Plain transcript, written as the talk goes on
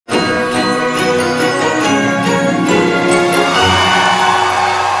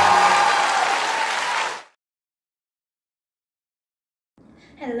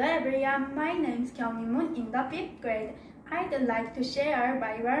Hello everyone, my name is Kyungmin in the 5th grade. I'd like to share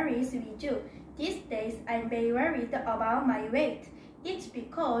my worries with you. These days, I'm very worried about my weight. It's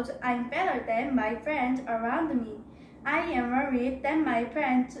because I'm better than my friends around me. I am worried that my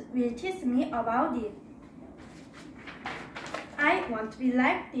friends will tease me about it. I want to be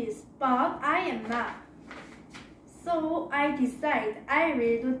like this, but I am not. So I decide I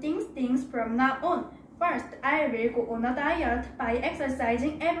will do things from now on. First, I will go on a diet by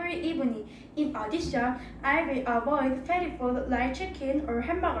exercising every evening. In addition, I will avoid fatty food like chicken or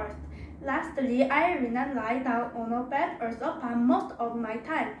hamburgers. Lastly, I will not lie down on a bed or sofa most of my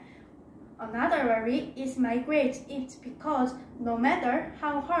time. Another worry is my grades. It's because no matter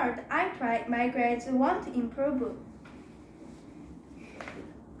how hard I try, my grades won't improve.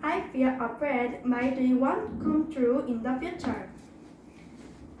 I feel afraid my dream won't come true in the future.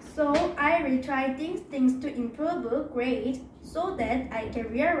 So I will try things to improve grades so that I can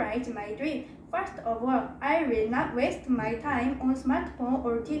realize my dream. First of all, I will not waste my time on smartphone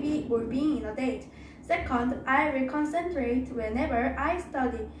or TV or being in a date. Second, I will concentrate whenever I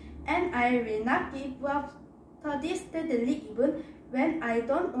study, and I will not give up study steadily even when I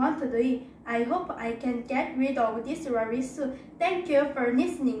don't want to do it. I hope I can get rid of this worry soon. Thank you for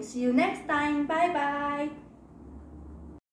listening. See you next time. Bye bye.